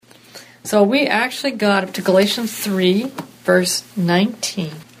So we actually got up to Galatians 3, verse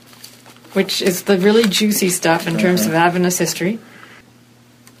 19, which is the really juicy stuff in terms of Adventist history.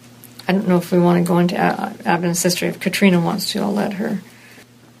 I don't know if we want to go into Adventist history. If Katrina wants to, I'll let her.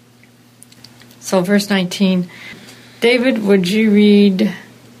 So verse 19. David, would you read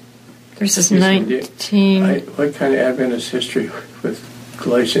verses 19? What kind of Adventist history with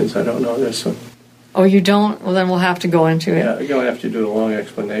Galatians? I don't know this one. Oh, you don't? Well, then we'll have to go into it. Yeah, you don't have to do a long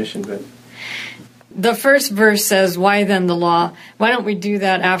explanation, but... The first verse says, why then the law? Why don't we do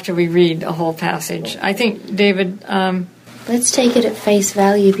that after we read a whole passage? I think, David... Let's take it at face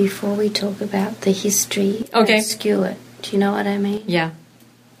value before we talk about the history. Okay. And skew it. Do you know what I mean? Yeah.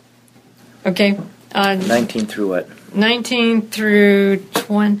 Okay. 19 through what? 19 through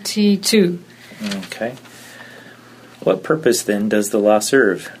 22. Okay. What purpose then does the law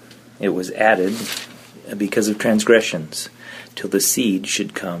serve? It was added because of transgressions, till the seed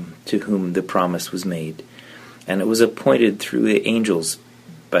should come to whom the promise was made. And it was appointed through the angels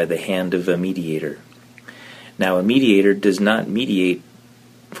by the hand of a mediator. Now a mediator does not mediate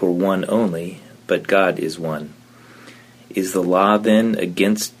for one only, but God is one. Is the law then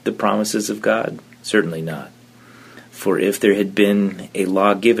against the promises of God? Certainly not. For if there had been a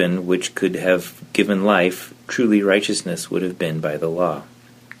law given which could have given life, truly righteousness would have been by the law.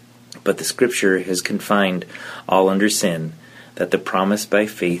 But the Scripture has confined all under sin, that the promise by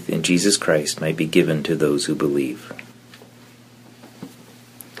faith in Jesus Christ might be given to those who believe.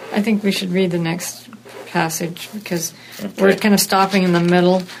 I think we should read the next passage because we're kind of stopping in the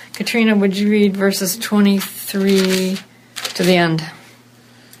middle. Katrina, would you read verses 23 to the end?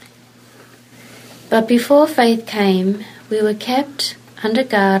 But before faith came, we were kept under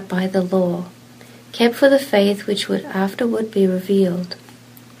guard by the law, kept for the faith which would afterward be revealed.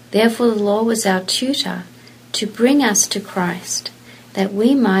 Therefore the law was our tutor to bring us to Christ, that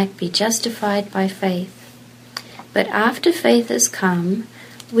we might be justified by faith. But after faith has come,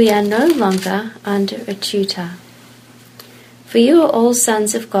 we are no longer under a tutor. For you are all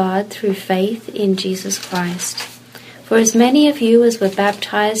sons of God through faith in Jesus Christ. For as many of you as were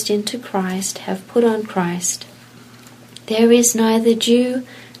baptized into Christ have put on Christ. There is neither Jew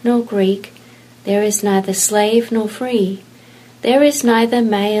nor Greek, there is neither slave nor free, there is neither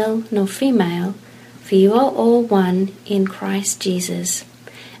male nor female, for you are all one in Christ Jesus.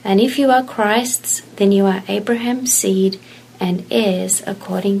 And if you are Christ's, then you are Abraham's seed and heirs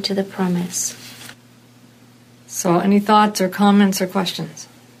according to the promise. So any thoughts or comments or questions?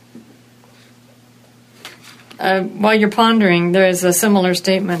 While you're pondering, there is a similar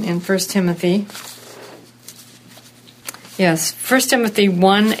statement in 1 Timothy. Yes, 1 Timothy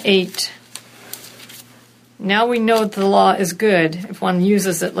 1:8. Now we know that the law is good if one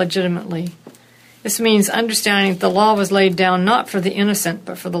uses it legitimately. This means understanding that the law was laid down not for the innocent,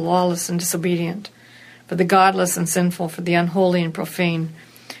 but for the lawless and disobedient, for the godless and sinful, for the unholy and profane,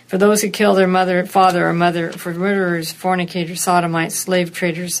 for those who kill their father or mother, for murderers, fornicators, sodomites, slave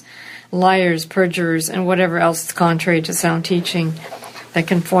traders, liars, perjurers, and whatever else is contrary to sound teaching that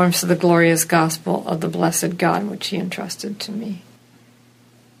conforms to the glorious gospel of the blessed God which he entrusted to me.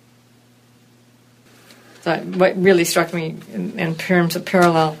 So what really struck me in terms of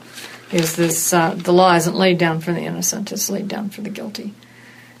parallel is this, the law isn't laid down for the innocent, it's laid down for the guilty,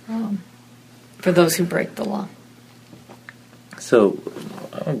 for those who break the law. So,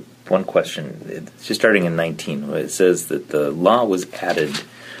 one question, it's just starting in 19, where it says that the law was added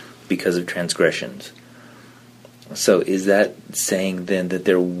because of transgressions. So is that saying then that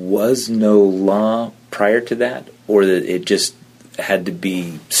there was no law prior to that, or that it just had to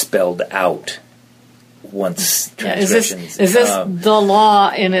be spelled out once transgressions? Is this the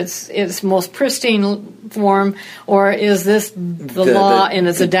law in its most pristine form, or is this the law in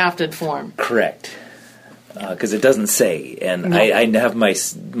its adapted form? Correct. Because it doesn't say, and no. I have my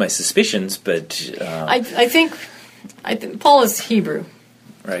suspicions, but I think Paul is Hebrew.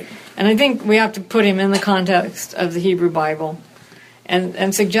 Right. And I think we have to put him in the context of the Hebrew Bible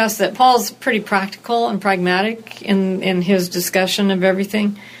and suggest that Paul's pretty practical and pragmatic in his discussion of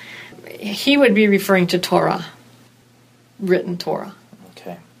everything. He would be referring to Torah, written Torah.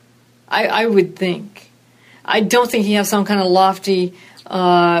 Okay. I would think. I don't think he has some kind of lofty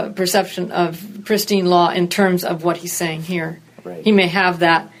perception of pristine law in terms of what he's saying here. Right. He may have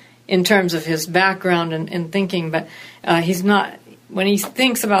that in terms of his background and thinking, but he's not... When he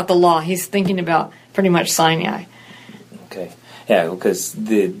thinks about the law, he's thinking about pretty much Sinai. Okay. Yeah, because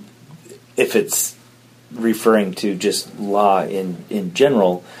if it's referring to just law in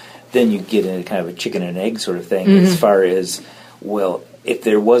general, then you get into kind of a chicken and egg sort of thing as far as, well, if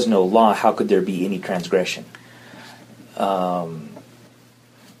there was no law, how could there be any transgression?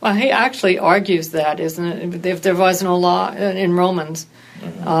 Well, he actually argues that, isn't it? If there was no law in Romans,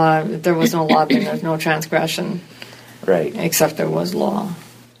 if there was no law, then there's no transgression. Right. Except there was law.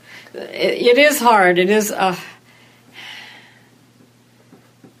 It is hard. It is...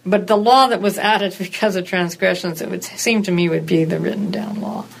 but the law that was added because of transgressions, it would seem to me, would be the written down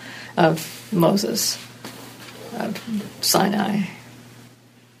law of Moses, of Sinai.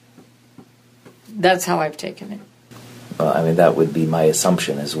 That's how I've taken it. Well, I mean, that would be my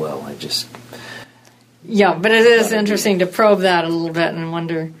assumption as well. Yeah, but it is interesting to probe that a little bit and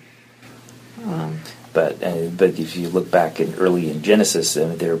wonder... But if you look back early in Genesis, I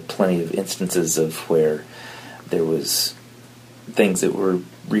mean, there are plenty of instances of where there was things that were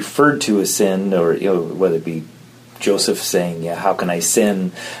referred to as sin, or whether it be Joseph saying, "Yeah, how can I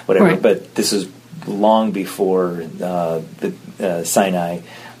sin?" whatever. Right. But this is long before the Sinai,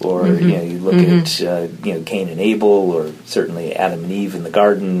 or you look at Cain and Abel, or certainly Adam and Eve in the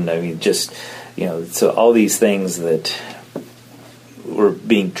garden. I mean, just so all these things that were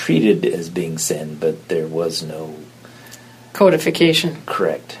being treated as being sin, but there was no codification.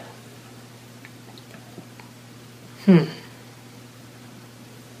 Correct.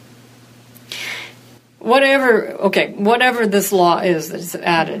 Whatever this law is that's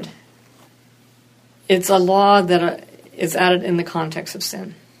added, it's a law that is added in the context of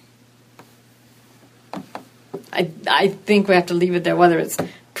sin. I think we have to leave it there, whether it's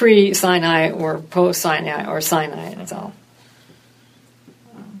pre-Sinai or post-Sinai or Sinai, that's all.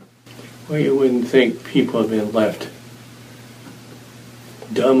 Well, you wouldn't think people have been left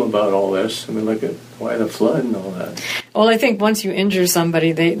dumb about all this. I mean, look at why the flood and all that. Well, I think once you injure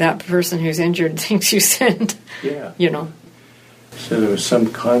somebody, that person who's injured thinks you sinned. Yeah. So there was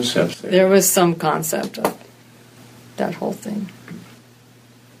some concept there. There was some concept of that whole thing.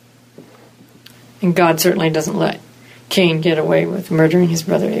 And God certainly doesn't let Cain get away with murdering his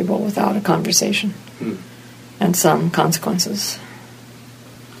brother Abel without a conversation and some consequences.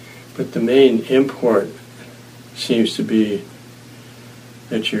 But the main import seems to be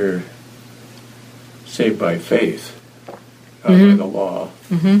that you're saved by faith, not by the law.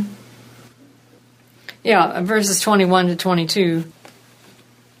 Mm-hmm. Yeah, verses 21 to 22.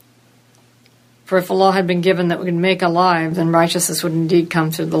 For if a law had been given that would make alive, then righteousness would indeed come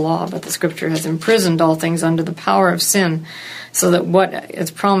through the law. But the Scripture has imprisoned all things under the power of sin, so that what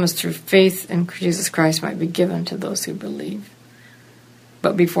is promised through faith in Jesus Christ might be given to those who believe.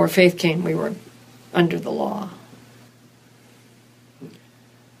 But before faith came, we were under the law.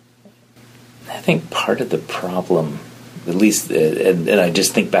 I think part of the problem, at least, and I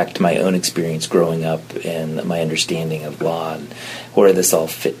just think back to my own experience growing up and my understanding of law and where this all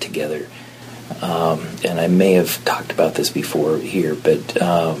fit together. And I may have talked about this before here, but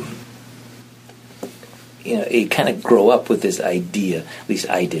you kind of grow up with this idea, at least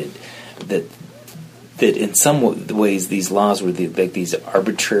I did, that in some ways these laws were like these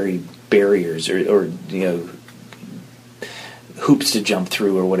arbitrary barriers or hoops to jump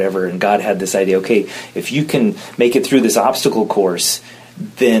through or whatever, and God had this idea, okay, if you can make it through this obstacle course,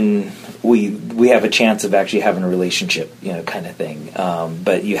 then we have a chance of actually having a relationship, kind of thing.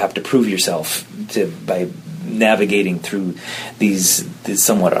 But you have to prove yourself by navigating through these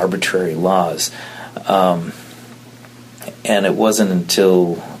somewhat arbitrary laws. And it wasn't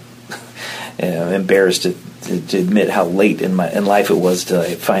until I'm embarrassed to admit how late in life it was till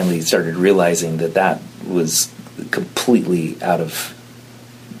I finally started realizing that was completely out of.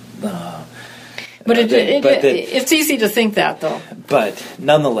 But it's easy to think that, though. But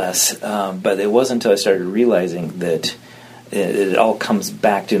nonetheless, but it wasn't until I started realizing that it all comes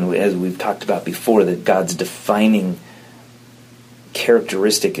back to, as we've talked about before, that God's defining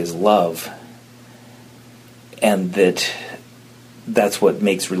characteristic is love, and that's what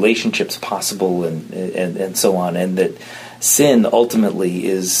makes relationships possible, and so on, and that sin ultimately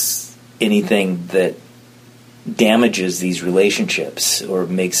is anything that damages these relationships or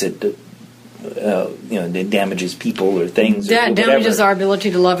makes it. It damages people or things. That damages our ability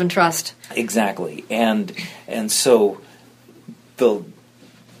to love and trust. Exactly, and so the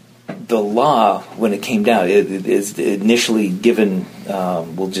law, when it came down, it is initially given.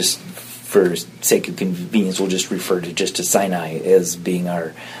 We'll just, for sake of convenience, we'll just refer to Sinai as being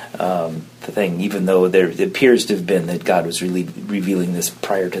our the thing, even though it appears to have been that God was really revealing this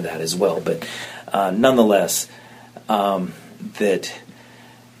prior to that as well. But nonetheless, that.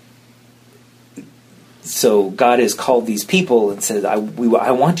 So God has called these people and said, I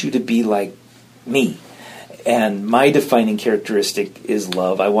want you to be like me. And my defining characteristic is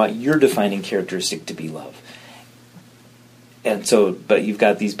love. I want your defining characteristic to be love. And so, but you've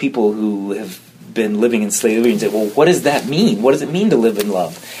got these people who have been living in slavery and say, well, what does that mean? What does it mean to live in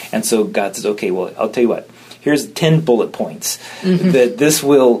love? And so God says, okay, well, I'll tell you what. Here's 10 bullet points that this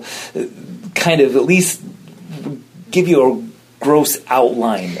will kind of at least give you a gross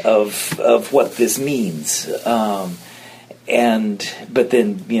outline of what this means. But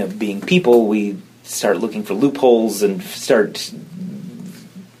then, being people, we start looking for loopholes and start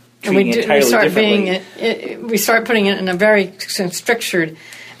treating it entirely differently. We start putting it in a very structured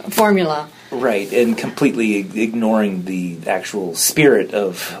formula. Right, and completely ignoring the actual spirit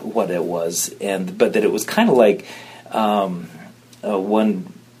of what it was, but that it was kind of like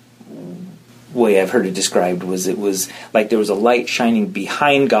one way I've heard it described was it was like there was a light shining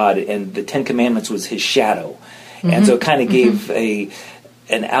behind God, and the Ten Commandments was His shadow, and so it kind of gave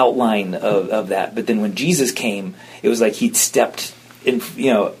an outline of that. But then when Jesus came, it was like He'd stepped in,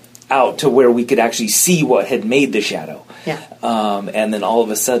 out to where we could actually see what had made the shadow. Yeah. And then all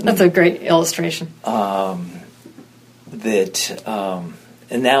of a sudden... That's a great illustration. And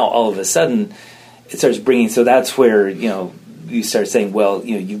now all of a sudden it starts bringing... So that's where, you start saying, well,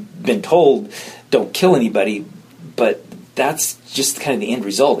 you've been told don't kill anybody, but that's just kind of the end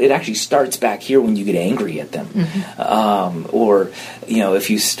result. It actually starts back here when you get angry at them. Or, if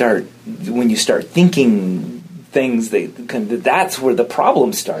you start... When you start thinking... things that's where the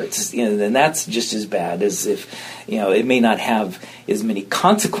problem starts, and that's just as bad as if it may not have as many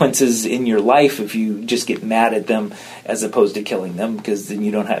consequences in your life if you just get mad at them as opposed to killing them, because then you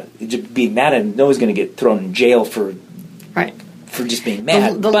don't have just being mad at them. No one's going to get thrown in jail for just being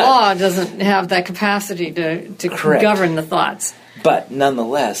mad. The law doesn't have that capacity to govern the thoughts. But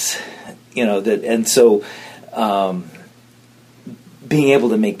nonetheless, that, and so being able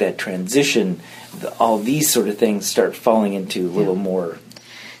to make that transition. All these sort of things start falling into a little more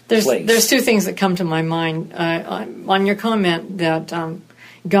place. There's two things that come to my mind on your comment that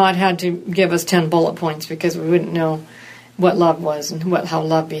God had to give us 10 bullet points because we wouldn't know what love was and how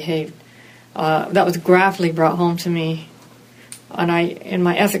love behaved. That was graphically brought home to me. And in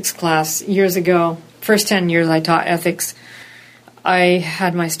my ethics class years ago, first 10 years I taught ethics, I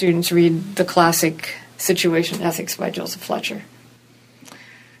had my students read the classic Situation Ethics by Joseph Fletcher.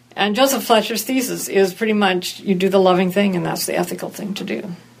 And Joseph Fletcher's thesis is pretty much you do the loving thing, and that's the ethical thing to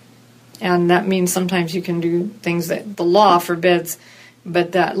do. And that means sometimes you can do things that the law forbids,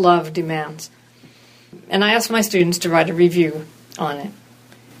 but that love demands. And I asked my students to write a review on it.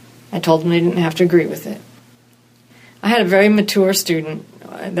 I told them they didn't have to agree with it. I had a very mature student,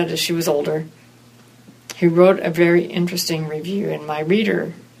 that is, she was older, who wrote a very interesting review, and my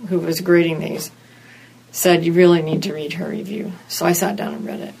reader, who was grading these, said, you really need to read her review. So I sat down and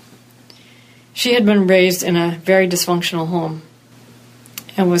read it. She had been raised in a very dysfunctional home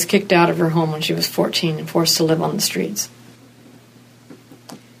and was kicked out of her home when she was 14 and forced to live on the streets.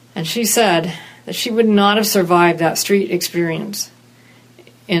 And she said that she would not have survived that street experience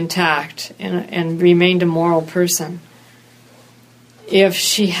intact and remained a moral person if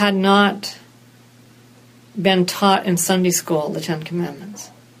she had not been taught in Sunday school the Ten Commandments.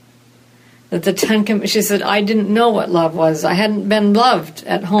 That she said, I didn't know what love was. I hadn't been loved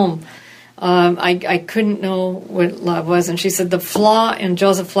at home. I couldn't know what love was. And she said the flaw in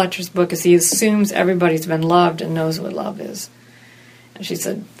Joseph Fletcher's book is he assumes everybody's been loved and knows what love is. And she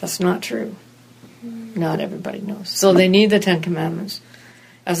said, that's not true. Not everybody knows. So they need the Ten Commandments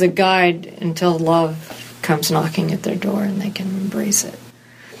as a guide until love comes knocking at their door and they can embrace it.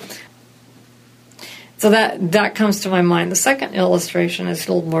 So that comes to my mind. The second illustration is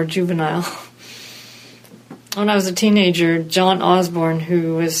a little more juvenile. When I was a teenager, John Osborne,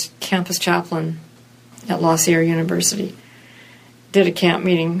 who was campus chaplain at La Sierra University, did a camp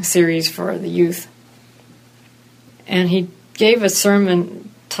meeting series for the youth. And he gave a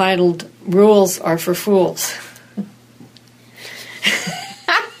sermon titled, Rules Are for Fools.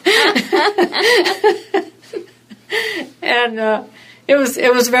 And it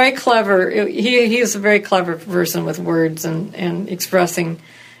was very clever. He is a very clever person with words and expressing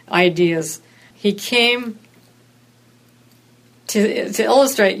ideas. He came to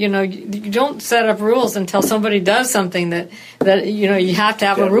illustrate, you don't set up rules until somebody does something that you have to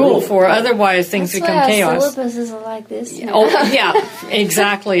have a rule for. Otherwise, things become chaos. Syllabuses are like this. Oh, yeah,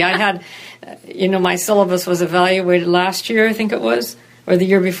 exactly. I had, my syllabus was evaluated last year, I think it was, or the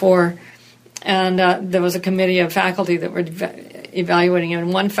year before. And there was a committee of faculty that were evaluating it.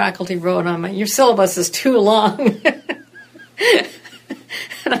 And one faculty wrote on your syllabus is too long.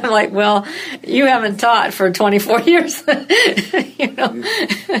 And I'm like, well, you haven't taught for 24 years.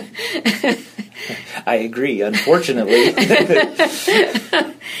 I agree, unfortunately.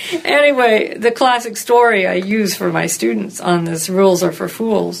 Anyway, the classic story I use for my students on this Rules Are for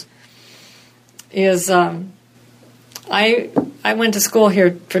Fools is I went to school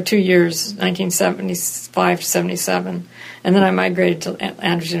here for 2 years, 1975 to 77, and then I migrated to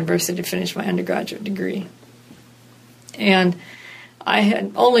Andrews University to finish my undergraduate degree. And I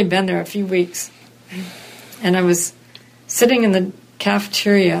had only been there a few weeks, and I was sitting in the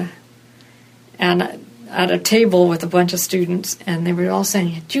cafeteria and at a table with a bunch of students, and they were all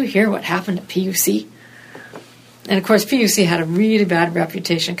saying, "Did you hear what happened at PUC?" And of course, PUC had a really bad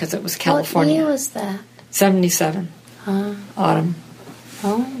reputation because it was California. What year was that? 77, autumn.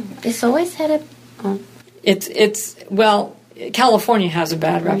 Oh, it's always had a... Oh. Well, California has a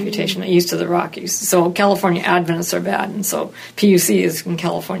bad reputation, east of the Rockies. So California Adventists are bad, and so PUC is in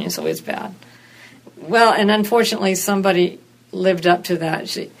California, so it's bad. Well, and unfortunately, somebody lived up to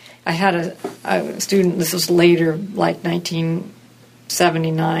that. I had a student, this was later, like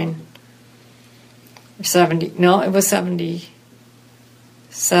 1979, or 70, no, it was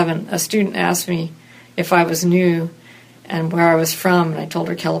 77. A student asked me if I was new and where I was from, and I told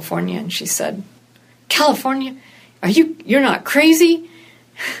her California, and she said, "California? You're not crazy?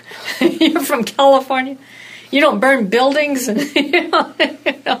 You're from California? You don't burn buildings?" And,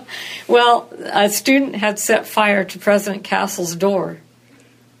 Well, a student had set fire to President Castle's door,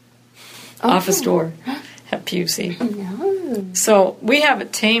 office door at PUC. No. So we have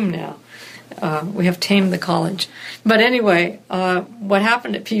it tamed now. We have tamed the college. But anyway, what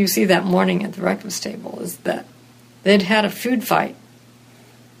happened at PUC that morning at the breakfast table is that they'd had a food fight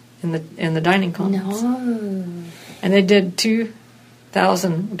in the dining commons. No. And they did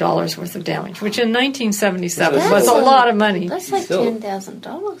 $2,000 worth of damage, which in 1977 That's was a lot of money. That's like Still.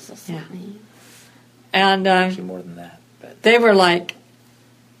 $10,000 or something. And Actually more than that. But they were like,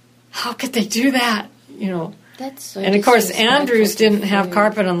 "How could they do that?" That's so And of course, disrespectful Andrews to didn't have food.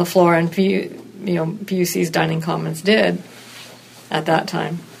 carpet on the floor, and PUC's dining commons did at that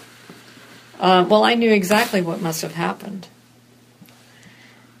time. Well, I knew exactly what must have happened.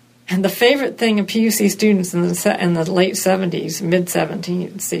 And the favorite thing of PUC students in the late 70s,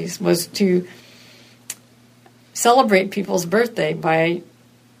 mid-70s, was to celebrate people's birthday by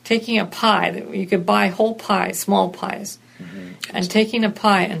taking a pie. That you could buy whole pies, small pies, and taking a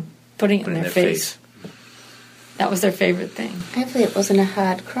pie and putting it in their face. That was their favorite thing. Hopefully it wasn't a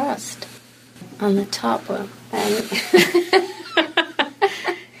hard crust on the top one.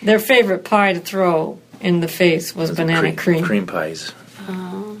 Their favorite pie to throw in the face was banana cream. Cream pies.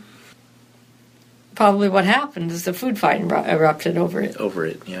 Oh. Probably what happened is the food fight erupted over it. Over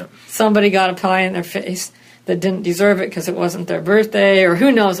it, yeah. Somebody got a pie in their face that didn't deserve it because it wasn't their birthday, or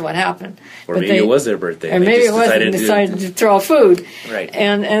who knows what happened. Or maybe it was their birthday. Or They maybe just it wasn't. They decided to throw food. Right.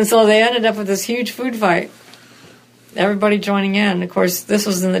 And so they ended up with this huge food fight. Everybody joining in. Of course, this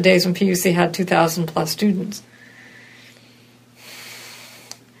was in the days when PUC had 2,000 plus students.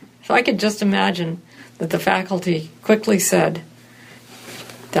 So I could just imagine that the faculty quickly said,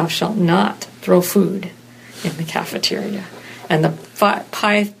 "Thou shalt not throw food in the cafeteria." And the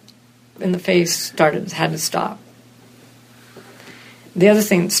pie in the face had to stop. The other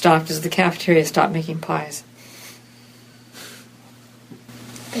thing that stopped is the cafeteria stopped making pies.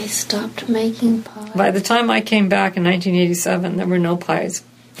 They stopped making pie. By the time I came back in 1987, there were no pies.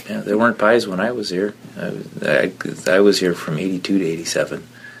 Yeah, there weren't pies when I was here. I was here from 82 to 87.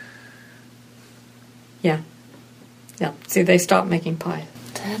 Yeah. See, they stopped making pie.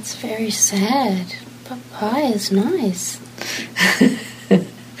 That's very sad. But pie is nice.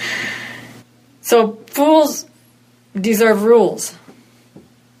 So fools deserve rules.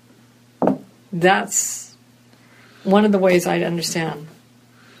 That's one of the ways I understand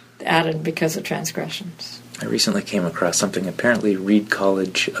added because of transgressions. I recently came across something. Apparently, Reed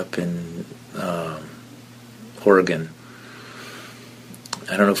College up in Oregon.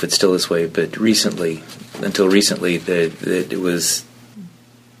 I don't know if it's still this way, but until recently,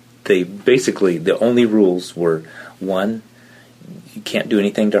 they basically, the only rules were, one, you can't do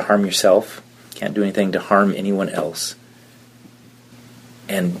anything to harm yourself, can't do anything to harm anyone else,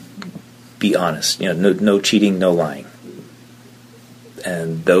 and be honest. No cheating, no lying.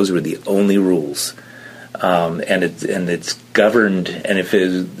 And those were the only rules. And it's governed, and if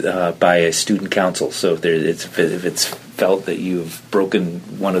it's by a student council. So if it's felt that you've broken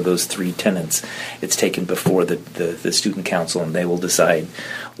one of those three tenets, it's taken before the student council, and they will decide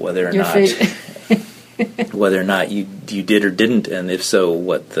whether or not you did or didn't, and if so,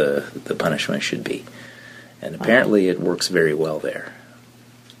 what the punishment should be. And apparently, it works very well there.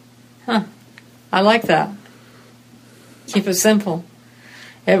 Huh. I like that. Keep it simple.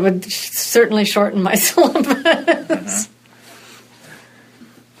 It would certainly shorten my syllabus.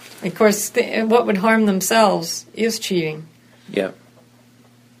 Of course, what would harm themselves is cheating. Yeah.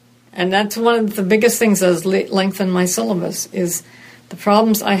 And that's one of the biggest things that has lengthened my syllabus is the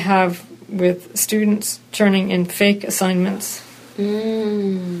problems I have with students turning in fake assignments.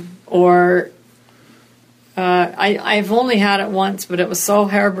 Or I've only had it once, but it was so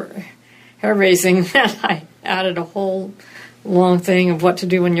hair-raising that I added a whole long thing of what to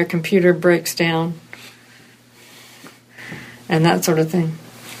do when your computer breaks down and that sort of thing.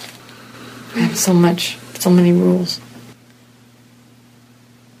 I have so many rules.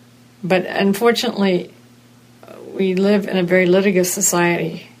 But unfortunately, we live in a very litigious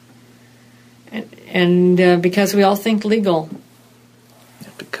society. And because we all think legal,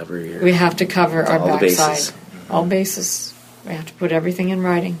 we have to cover our backside. All bases. We have to put everything in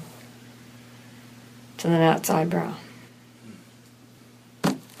writing to the gnat's eyebrow.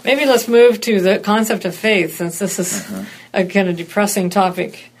 Maybe let's move to the concept of faith, since this is a kind of depressing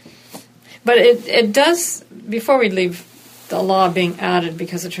topic. But it does, before we leave the law being added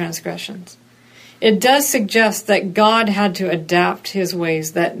because of transgressions, it does suggest that God had to adapt his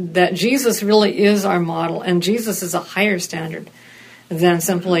ways, that Jesus really is our model, and Jesus is a higher standard than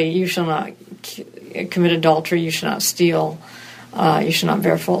simply you shall not commit adultery, you shall not steal, you shall not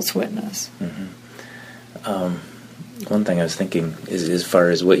bear false witness. One thing I was thinking is as far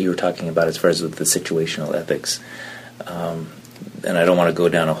as what you were talking about as far as with the situational ethics, and I don't want to go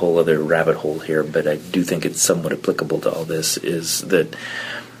down a whole other rabbit hole here, but I do think it's somewhat applicable to all this, is that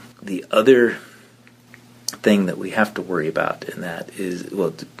the other thing that we have to worry about in that is,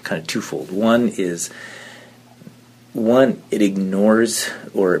 well, kind of twofold. One, it ignores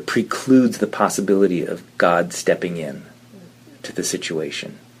or it precludes the possibility of God stepping in to the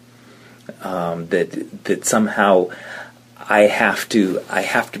situation. That somehow I have to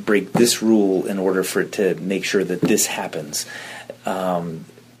break this rule in order for it to make sure that this happens. But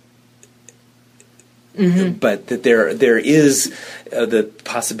that there is the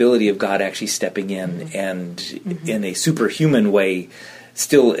possibility of God actually stepping in and in a superhuman way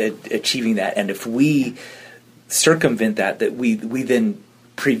still achieving that. And if we circumvent that we then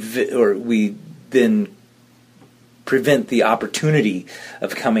prevent the opportunity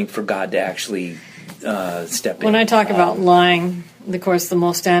of coming for God to actually step in. When I talk about lying, of course, the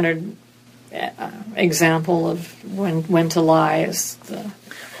most standard example of when to lie is the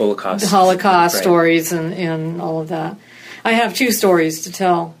Holocaust right. stories and all of that. I have two stories to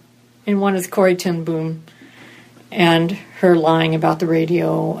tell. And one is Corrie ten Boom and her lying about the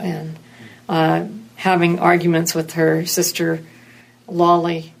radio and having arguments with her sister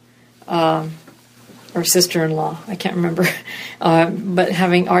Lolly, or sister-in-law, I can't remember, but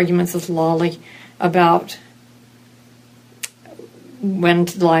having arguments with Lolly about when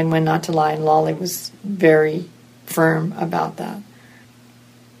to lie and when not to lie, and Lolly was very firm about that.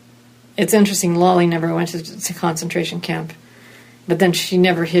 It's interesting, Lolly never went to concentration camp, but then she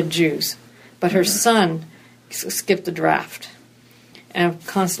never hid Jews. But her son skipped the draft and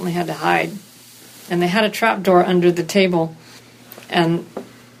constantly had to hide. And they had a trap door under the table, and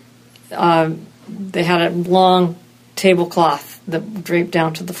they had a long tablecloth that draped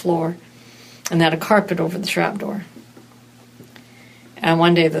down to the floor, and they had a carpet over the trap door. And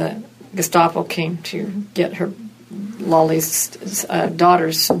one day the Gestapo came to get her Lolly's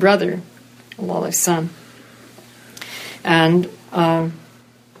daughter's brother, Lolly's son. And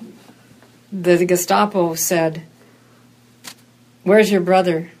the Gestapo said, "Where's your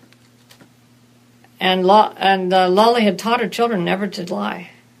brother?" And Lolly had taught her children never to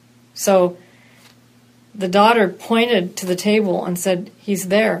lie. So the daughter pointed to the table and said, "He's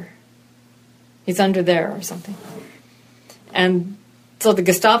there. He's under there," or something. And so the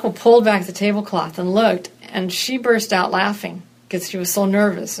Gestapo pulled back the tablecloth and looked, and she burst out laughing because she was so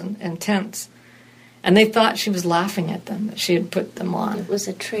nervous and tense. And they thought she was laughing at them, that she had put them on. It was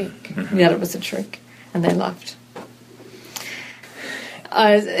a trick. Yeah, it was a trick. And they left.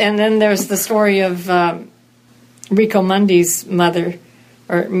 And then there's the story of Rico Mundy's mother,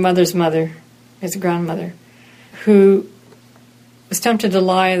 or mother's mother, his grandmother, who was tempted to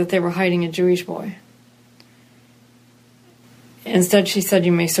lie that they were hiding a Jewish boy. Instead, she said,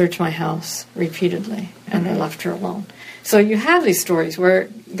 "You may search my house," repeatedly, and they left her alone. So you have these stories where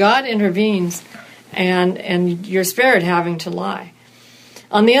God intervenes and you're spared having to lie.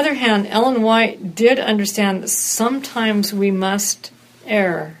 On the other hand, Ellen White did understand that sometimes we must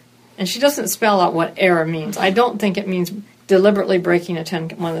err. And she doesn't spell out what error means. I don't think it means deliberately breaking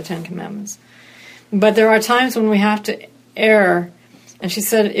one of the Ten Commandments. But there are times when we have to err. And she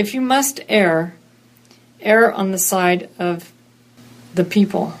said, if you must err on the side of the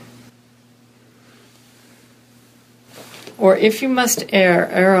people. Or if you must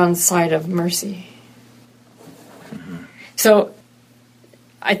err on the side of mercy. So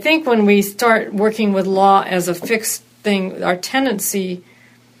I think when we start working with law as a fixed thing, our tendency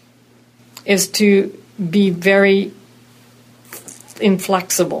is to be very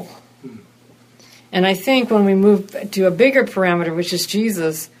inflexible. And I think when we move to a bigger parameter, which is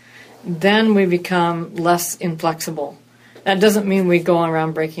Jesus, then we become less inflexible. That doesn't mean we go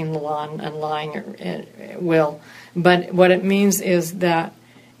around breaking the law and lying at will. But what it means is that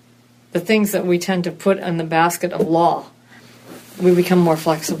the things that we tend to put in the basket of law, we become more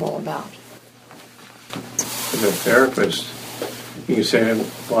flexible about. As a therapist, you can say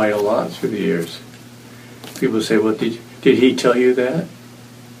I've lied a lot through the years. People say, well, did he tell you that?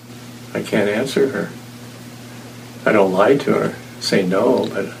 I can't answer her. I don't lie to her, say no,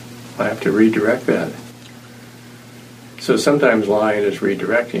 but I have to redirect that. So sometimes lying is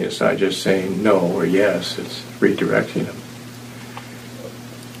redirecting. It's not just saying no or yes, it's redirecting them.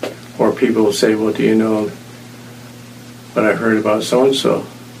 Or people will say, well, do you know what I heard about so-and-so?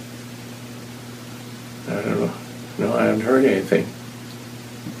 I don't know. No, I haven't heard anything.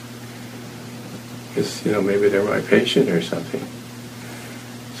 Because, maybe they're my patient or something.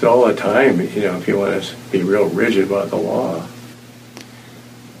 So all the time, if you want to be real rigid about the law.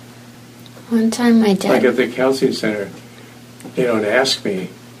 One time my dad... Like at the counseling center, they don't ask me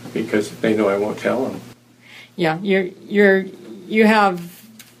because they know I won't tell them. Yeah, you have,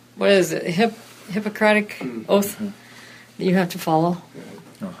 what is it, Hippocratic oath that you have to follow?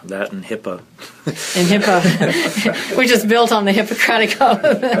 Oh, that and HIPAA. And HIPAA, which is built on the Hippocratic oath.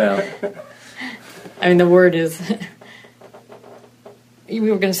 Well, I mean, the word is... You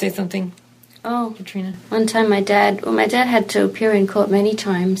were going to say something, Oh, Katrina? one time my dad had to appear in court many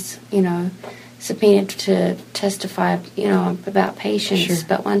times, subpoenaed to testify, about patients. Sure.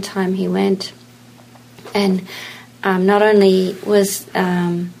 But one time he went, and not only was,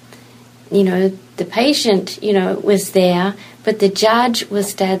 the patient, was there, but the judge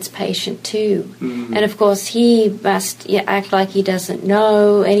was Dad's patient too. Mm-hmm. And of course he must act like he doesn't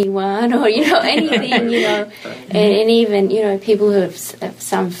know anyone or, anything, and even, people who have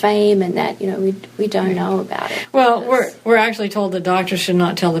some fame and that, we don't know about it. Well, we're actually told that doctors should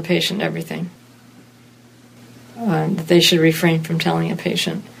not tell the patient everything. That they should refrain from telling a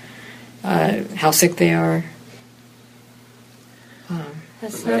patient how sick they are.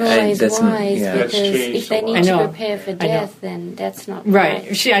 That's not always wise, yeah. because if they need to prepare for death, then that's not right.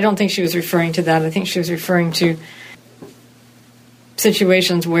 Right. I don't think she was referring to that. I think she was referring to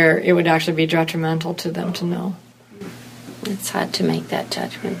situations where it would actually be detrimental to them to know. It's hard to make that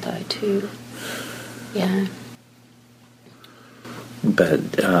judgment, though, too. Yeah.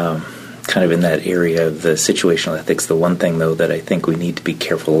 But kind of in that area of the situational ethics, the one thing, though, that I think we need to be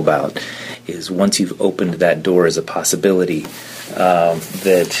careful about is once you've opened that door as a possibility,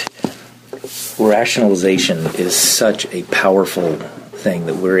 that rationalization is such a powerful thing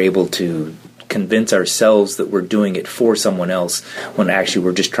that we're able to convince ourselves that we're doing it for someone else when actually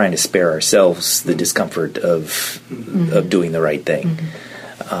we're just trying to spare ourselves the discomfort of doing the right thing.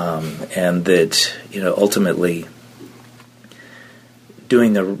 And that, ultimately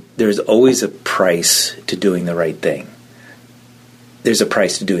there's always a price to doing the right thing. There's a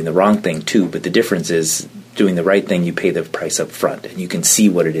price to doing the wrong thing too, but the difference is doing the right thing, you pay the price up front, and you can see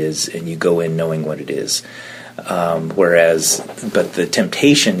what it is, and you go in knowing what it is. But the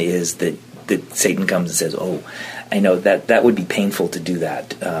temptation is that Satan comes and says, "Oh, I know that would be painful to do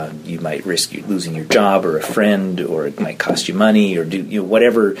that. You might risk losing your job or a friend, or it might cost you money, or do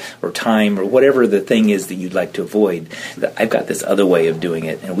whatever, or time, or whatever the thing is that you'd like to avoid. I've got this other way of doing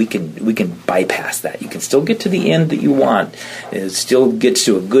it, and we can bypass that. You can still get to the end that you want. It still gets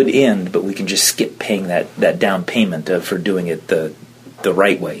to a good end, but we can just skip paying that down payment for doing it the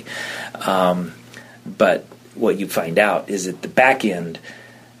right way. But what you find out is at the back end,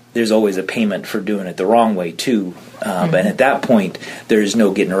 there's always a payment for doing it the wrong way too, and at that point there's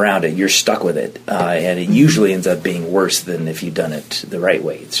no getting around it. You're stuck with it, and it usually ends up being worse than if you've done it the right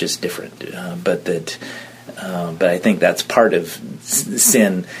way. It's just different. But I think that's part of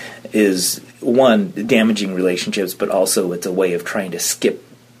sin, is one, damaging relationships, but also it's a way of trying to skip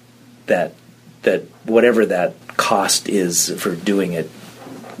that whatever that cost is for doing it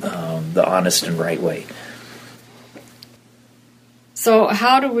the honest and right way. So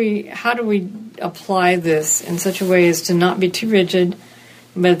how do we apply this in such a way as to not be too rigid,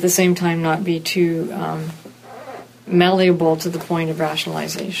 but at the same time not be too malleable to the point of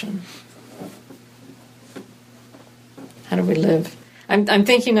rationalization? How do we live? I'm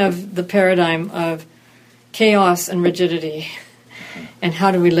thinking of the paradigm of chaos and rigidity, and how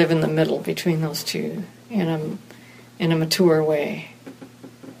do we live in the middle between those two in a mature way?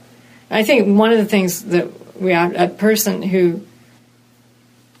 I think one of the things that a person who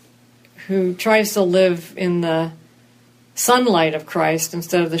who tries to live in the sunlight of Christ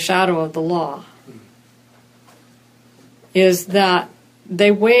instead of the shadow of the law is that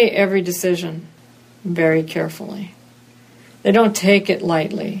they weigh every decision very carefully. They don't take it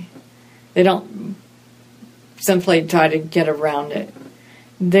lightly. They don't simply try to get around it.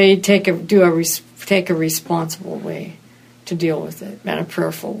 They take a responsible way to deal with it, and a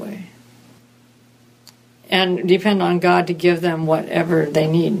prayerful way, and depend on God to give them whatever they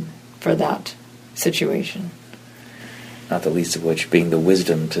need for that situation. Not the least of which being the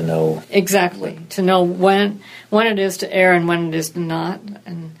wisdom to know. Exactly. To know when it is to err and when it is to not,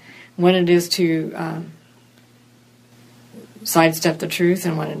 and when it is to sidestep the truth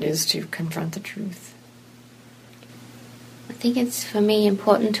and when it is to confront the truth. I think it's, for me,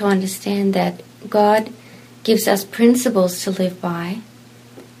 important to understand that God gives us principles to live by,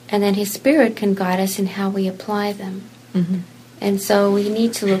 and then His Spirit can guide us in how we apply them. Mm-hmm. And so we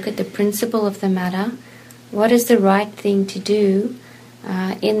need to look at the principle of the matter. What is the right thing to do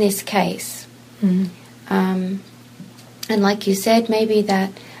in this case? Mm-hmm. And like you said, maybe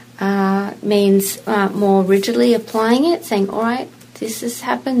that means more rigidly applying it, saying, all right, this has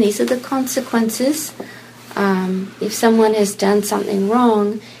happened, these are the consequences. If someone has done something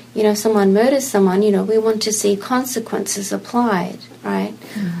wrong, someone murders someone, we want to see consequences applied, right?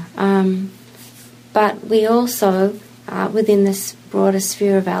 Mm-hmm. But we also, within this broader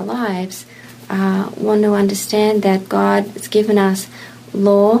sphere of our lives, want to understand that God has given us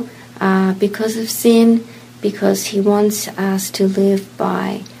law because of sin, because He wants us to live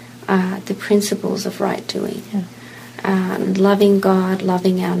by the principles of right doing. Yeah. Loving God,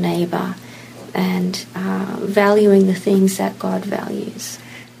 loving our neighbour, and valuing the things that God values.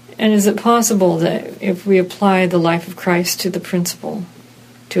 And is it possible that if we apply the life of Christ to the principle,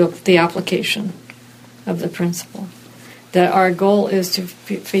 to the application of the principle, that our goal is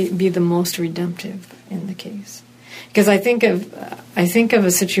to be the most redemptive in the case? Because I think of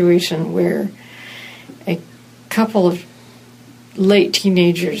a situation where a couple of late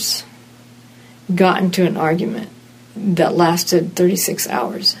teenagers got into an argument that lasted 36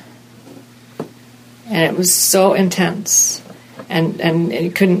 hours. And it was so intense, and they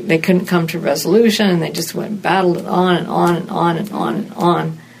couldn't come to resolution, and they just went and battled it on and on and on and on and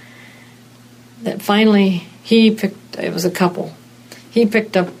on. That finally it was a couple. He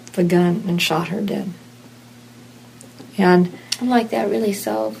picked up the gun and shot her dead. And Like that really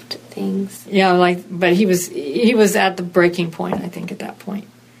solved things. yeah, but he was at the breaking point, I think, at that point.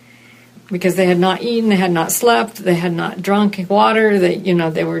 Because they had not eaten, they had not slept, they had not drunk water,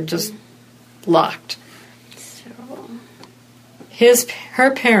 they were just locked.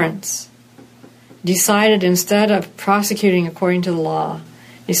 Her parents decided, instead of prosecuting according to the law,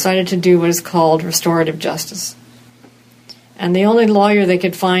 decided to do what is called restorative justice. And the only lawyer they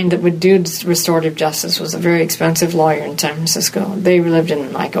could find that would do restorative justice was a very expensive lawyer in San Francisco. They lived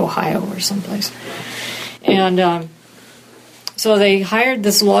in Ohio or someplace. And so they hired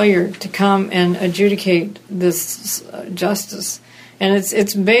this lawyer to come and adjudicate this justice. And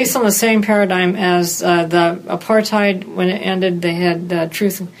it's based on the same paradigm as the apartheid. When it ended, they had the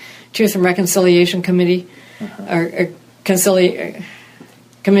Truth and Reconciliation Committee, or Commission,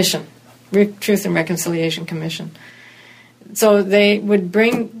 Truth and Reconciliation Commission. So they would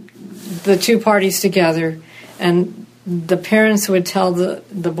bring the two parties together, and the parents would tell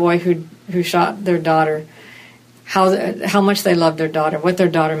the boy who shot their daughter how much they loved their daughter, what their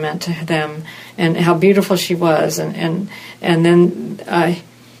daughter meant to them, and how beautiful she was, and then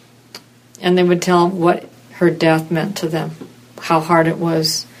they would tell what her death meant to them, how hard it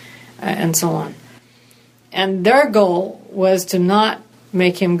was, and so on. And their goal was to not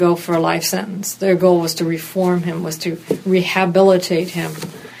make him go for a life sentence. Their goal was to reform him, was to rehabilitate him.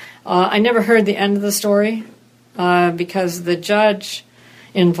 I never heard the end of the story because the judge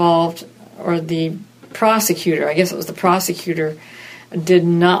involved, or the prosecutor, I guess it was the prosecutor, did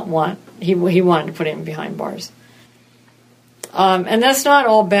not want, he wanted to put him behind bars. And that's not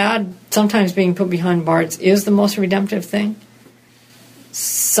all bad. Sometimes being put behind bars is the most redemptive thing.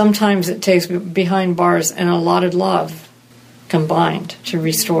 Sometimes it takes behind bars and a lot of love combined to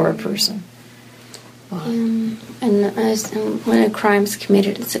restore a person. And when a crime's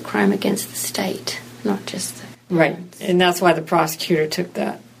committed, it's a crime against the state, not just the right. And that's why the prosecutor took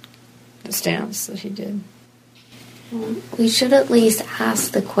the stance that he did. We should at least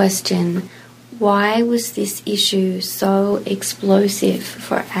ask the question, why was this issue so explosive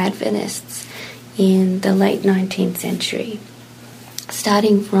for Adventists in the late 19th century?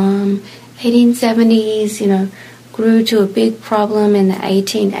 Starting from 1870s, grew to a big problem in the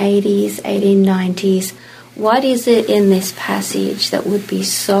 1880s, 1890s. What is it in this passage that would be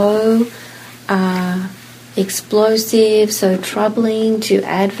so explosive, so troubling to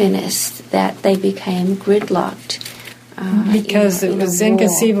Adventists that they became gridlocked. Because it was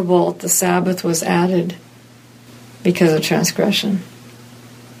inconceivable the Sabbath was added because of transgression.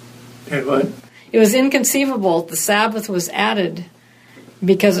 And what? It was inconceivable the Sabbath was added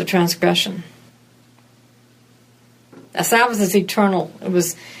because of transgression. A Sabbath is eternal.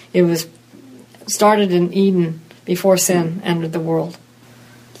 It was started in Eden before sin entered the world.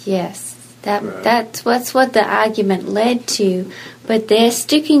 Yes, that's what the argument led to. But their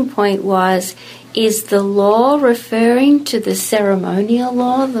sticking point was, is the law referring to the ceremonial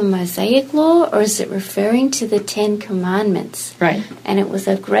law, the Mosaic law, or is it referring to the Ten Commandments? Right. And it was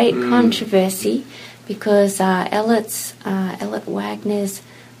a great controversy because Elliot Wagner's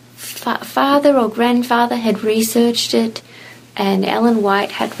father or grandfather had researched it, and Ellen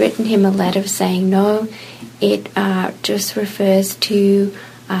White had written him a letter saying, no, it just refers to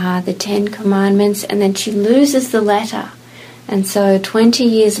the Ten Commandments, and then she loses the letter. And so 20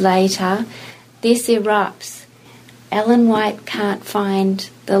 years later, this erupts. Ellen White can't find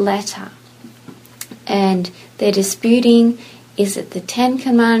the letter. And they're disputing, is it the Ten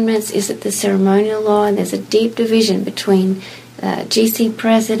Commandments, is it the ceremonial law? And there's a deep division between GC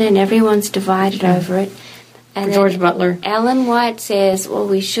president, everyone's divided over it. And George Butler. Ellen White says, well,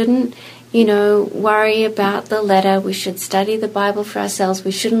 we shouldn't, worry about the letter. We should study the Bible for ourselves.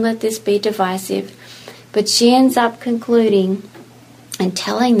 We shouldn't let this be divisive. But she ends up concluding and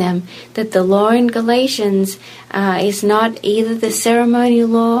telling them that the law in Galatians is not either the ceremonial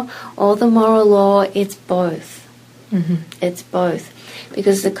law or the moral law, it's both. Mm-hmm. It's both.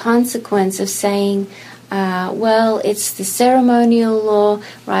 Because the consequence of saying, it's the ceremonial law,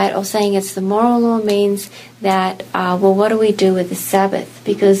 right, or saying it's the moral law means that, what do we do with the Sabbath?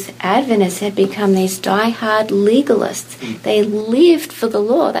 Because Adventists had become these die-hard legalists. They lived for the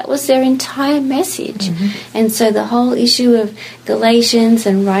law. That was their entire message. Mm-hmm. And so the whole issue of Galatians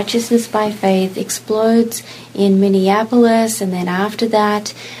and righteousness by faith explodes in Minneapolis, and then after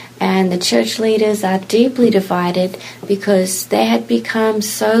that, and the church leaders are deeply divided because they had become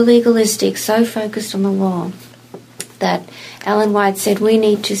so legalistic, so focused on the law, that Ellen White said, we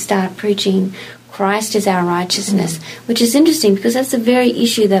need to start preaching Christ is our righteousness, which is interesting because that's the very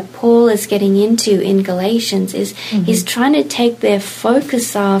issue that Paul is getting into in Galatians, is he's trying to take their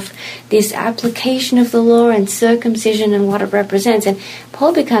focus off this application of the law and circumcision and what it represents. And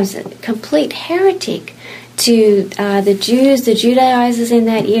Paul becomes a complete heretic to the Jews, the Judaizers in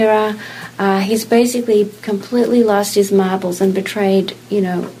that era. He's basically completely lost his marbles and betrayed,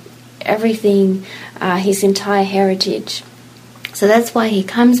 everything, his entire heritage. So that's why he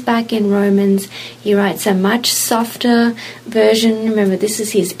comes back in Romans. He writes a much softer version. Remember, this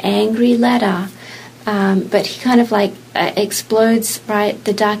is his angry letter. But he kind of explodes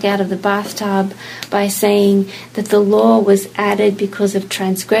the duck out of the bathtub by saying that the law was added because of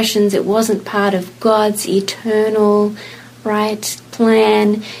transgressions. It wasn't part of God's eternal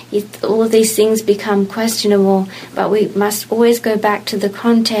plan. All of these things become questionable, but we must always go back to the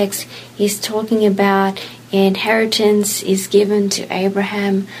context. He's talking about inheritance is given to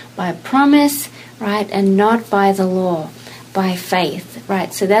Abraham by promise, and not by the law, by faith,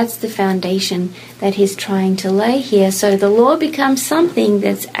 So that's the foundation that he's trying to lay here. So the law becomes something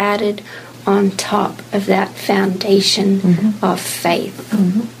that's added on top of that foundation of faith.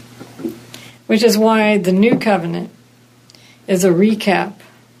 Mm-hmm. Which is why the new covenant is a recap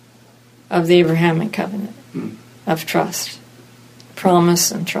of the Abrahamic covenant of trust,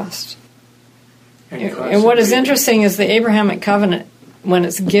 promise and trust. And what is interesting is the Abrahamic covenant, when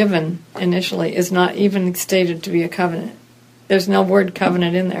it's given initially, is not even stated to be a covenant. There's no word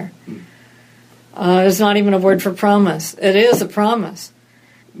covenant in there. There's not even a word for promise. It is a promise,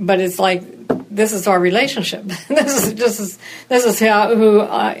 but it's like, this is our relationship. This is who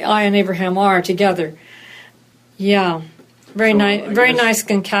I and Abraham are together. Yeah, very nice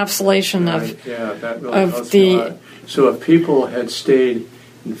encapsulation that really helps a lot. So if people had stayed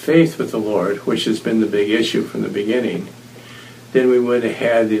in faith with the Lord, which has been the big issue from the beginning, then we would have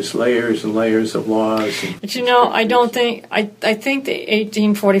had these layers and layers of laws. But I don't think, I think the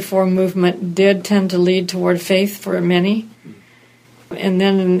 1844 movement did tend to lead toward faith for many. And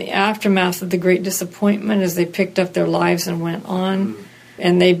then in the aftermath of the Great Disappointment, as they picked up their lives and went on,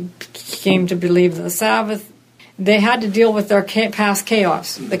 and they came to believe in the Sabbath, they had to deal with their past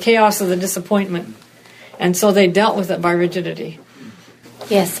chaos, the chaos of the disappointment. And so they dealt with it by rigidity.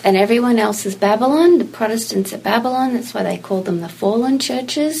 Yes, and everyone else is Babylon. The Protestants are Babylon. That's why they call them the fallen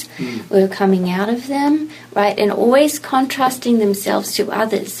churches. We're coming out of them, right? And always contrasting themselves to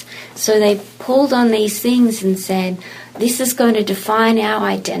others. So they pulled on these things and said, this is going to define our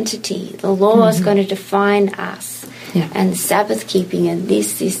identity. The law is going to define us. Yeah. And Sabbath keeping and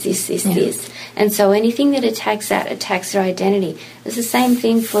this. And so anything that attacks that attacks their identity. It's the same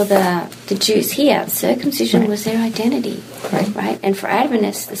thing for the Jews here. Circumcision was their identity, right? And for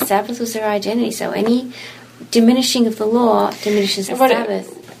Adventists, the Sabbath was their identity. So any diminishing of the law diminishes the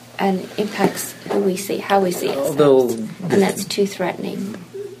Sabbath and impacts how we see ourselves. And that's too threatening.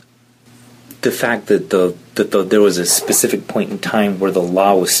 The fact that there was a specific point in time where the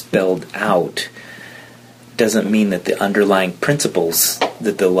law was spelled out doesn't mean that the underlying principles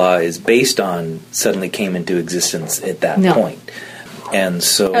that the law is based on suddenly came into existence at that point. And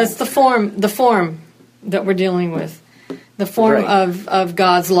so it's the form that we're dealing with. The form of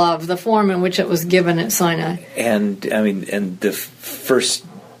God's love, the form in which it was given at Sinai. And I mean, and the first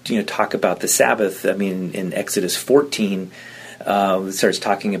talk about the Sabbath, I mean, in Exodus 14, it starts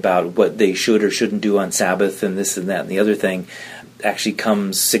talking about what they should or shouldn't do on Sabbath and this and that and the other thing. Actually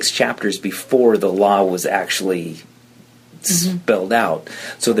comes 6 chapters before the law was actually spelled out.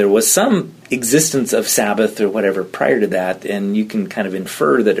 So there was some existence of Sabbath or whatever prior to that, and you can kind of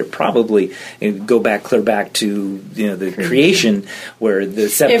infer that it probably clear back to the creation, where the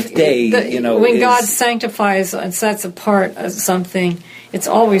seventh day when God sanctifies and sets apart something, it's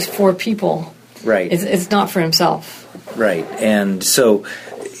always for people. Right. It's not for himself. Right. And so.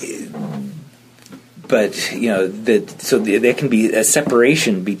 But there can be a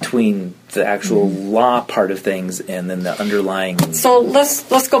separation between the actual law part of things and then the underlying. So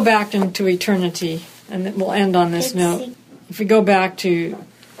let's go back into eternity, and then we'll end on this note. If we go back to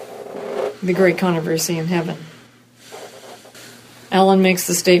the great controversy in heaven, Ellen makes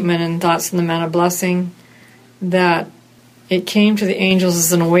the statement in Thoughts on the Mount of Blessing that it came to the angels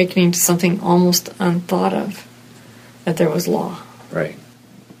as an awakening to something almost unthought of, that there was law. Right.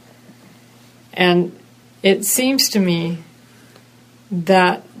 And it seems to me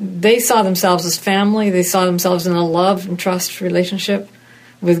that they saw themselves as family. They saw themselves in a love and trust relationship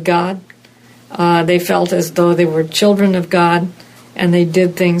with God. They felt as though they were children of God, and they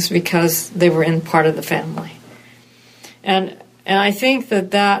did things because they were in part of the family. And I think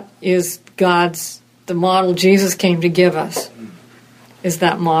that is the model Jesus came to give us, is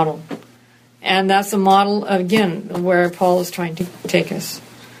that model. And that's a model, again, where Paul is trying to take us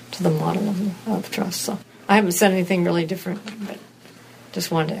to the model of trust. So I haven't said anything really different, but just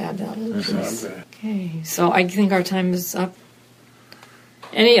wanted to add that a little bit. Okay, so I think our time is up.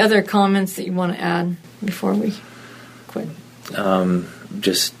 Any other comments that you want to add before we quit?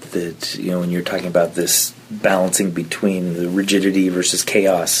 Just that, when you're talking about this balancing between the rigidity versus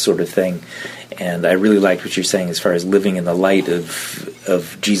chaos sort of thing, and I really liked what you're saying as far as living in the light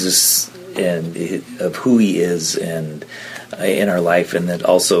of Jesus and of who he is and in our life, and that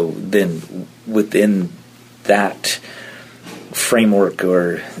also then within that framework,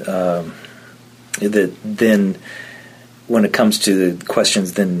 or that then when it comes to the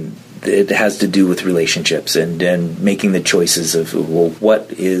questions, then it has to do with relationships and making the choices of, well, what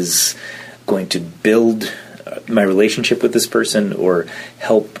is going to build my relationship with this person, or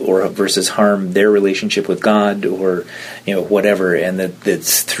help or versus harm their relationship with God, or whatever, and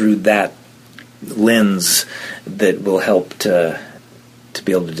that's through that lens that will help to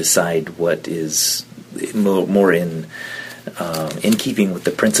be able to decide what is more in keeping with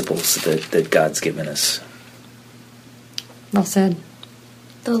the principles that God's given us. Well said.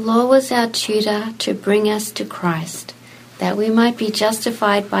 The law was our tutor to bring us to Christ, that we might be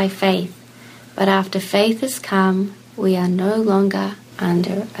justified by faith. But after faith has come, we are no longer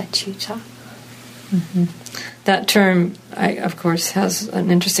under a tutor. Mm-hmm. That term, of course, has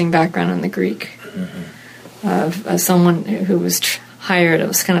an interesting background in the Greek. Of someone who was hired, it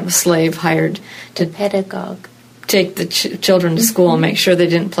was kind of a slave hired to pedagogue, take the children to school and make sure they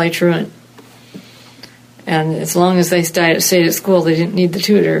didn't play truant. And as long as they stayed at school, they didn't need the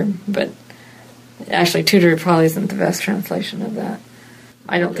tutor. But actually, tutor probably isn't the best translation of that.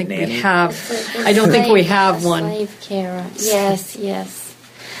 I don't think we have. I don't think we have one. Slave carer. Yes.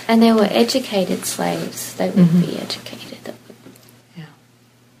 And they were educated slaves. They would be educated. Yeah.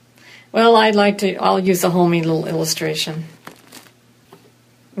 Well, I'll use a homey little illustration.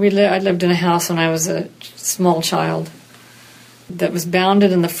 I lived in a house when I was a small child that was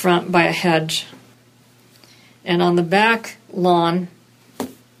bounded in the front by a hedge. And on the back lawn,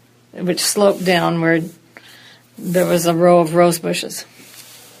 which sloped downward, there was a row of rose bushes.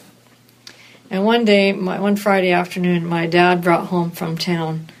 And one Friday afternoon, my dad brought home from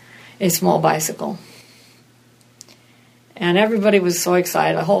town a small bicycle. And everybody was so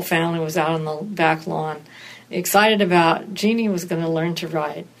excited. The whole family was out on the back lawn, excited about Jeannie was going to learn to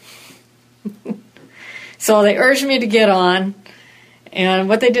ride. So they urged me to get on. And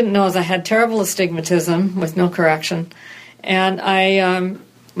what they didn't know is I had terrible astigmatism with no correction. And I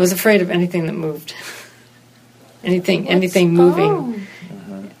was afraid of anything that moved. Anything moving.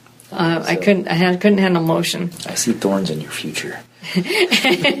 I couldn't handle motion. I see thorns in your future.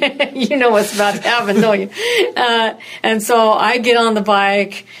 You know what's about to happen, don't you? And so I get on the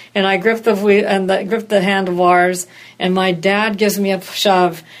bike and I grip the wheel and grip the handlebars, and my dad gives me a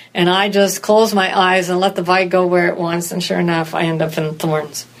shove, and I just close my eyes and let the bike go where it wants, and sure enough, I end up in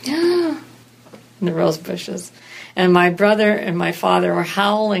thorns, in the rose bushes. And my brother and my father were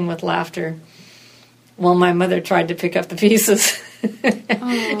howling with laughter while my mother tried to pick up the pieces.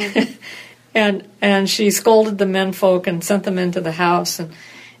 And she scolded the menfolk and sent them into the house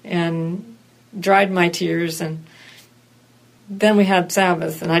and dried my tears. And then we had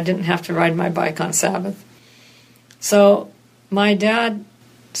Sabbath, and I didn't have to ride my bike on Sabbath. So my dad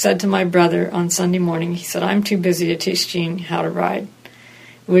said to my brother on Sunday morning, he said, "I'm too busy to teach Jean how to ride.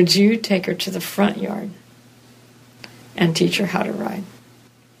 Would you take her to the front yard and teach her how to ride?"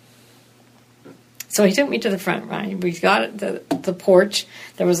 So he took me to the front, right? We got at the porch.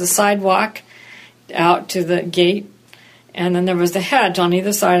 There was a sidewalk out to the gate, and then there was the hedge on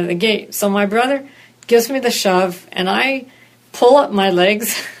either side of the gate. So my brother gives me the shove, and I pull up my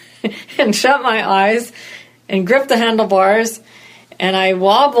legs and shut my eyes and grip the handlebars, and I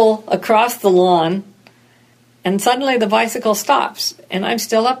wobble across the lawn, and suddenly the bicycle stops, and I'm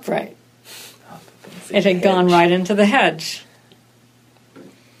still upright. It had gone right into the hedge.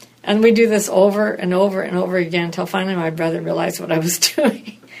 And we do this over and over and over again until finally my brother realized what I was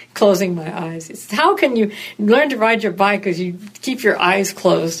doing, closing my eyes. He said, "How can you learn to ride your bike if you keep your eyes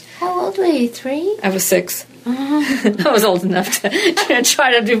closed?" How old were you, 3? I was 6. I was old enough to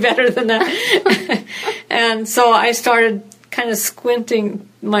try to do better than that. And so I started kind of squinting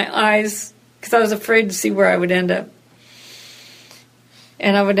my eyes because I was afraid to see where I would end up.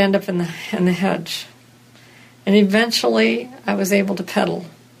 And I would end up in the hedge. And eventually I was able to pedal.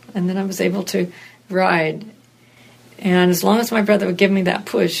 And then I was able to ride. And as long as my brother would give me that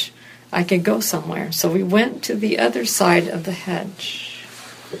push, I could go somewhere. So we went to the other side of the hedge.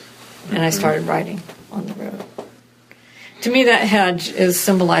 And I started riding on the road. To me, that hedge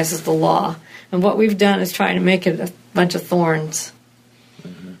symbolizes the law. And what we've done is try to make it a bunch of thorns.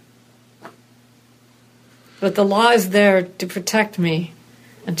 Mm-hmm. But the law is there to protect me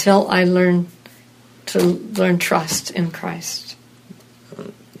until I learn trust in Christ.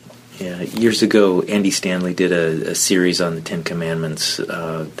 Yeah, years ago, Andy Stanley did a series on the Ten Commandments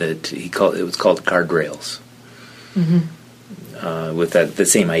that it was called Guardrails. Mm-hmm. With the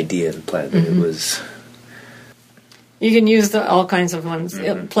same idea, that it was. You can use all kinds of ones.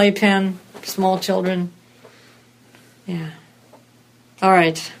 Mm-hmm. Playpen, small children. Yeah. All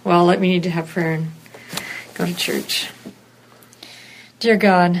right. Well, we need to have prayer and go to church. Dear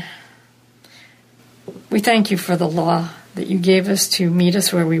God, we thank you for the law that you gave us to meet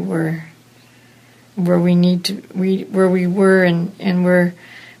us where we were, where we were and where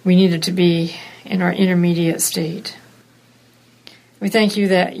we needed to be in our intermediate state. We thank you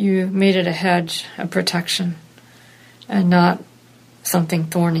that you made it a hedge of protection and not something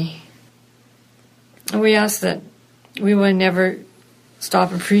thorny. And we ask that we will never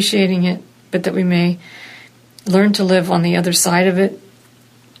stop appreciating it, but that we may learn to live on the other side of it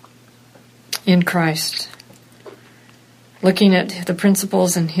in Christ, looking at the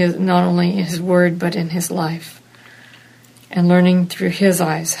principles in not only in His Word but in His life, and learning through His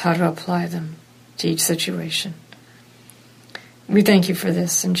eyes how to apply them to each situation. We thank you for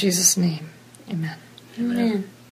this in Jesus' name. Amen. Amen.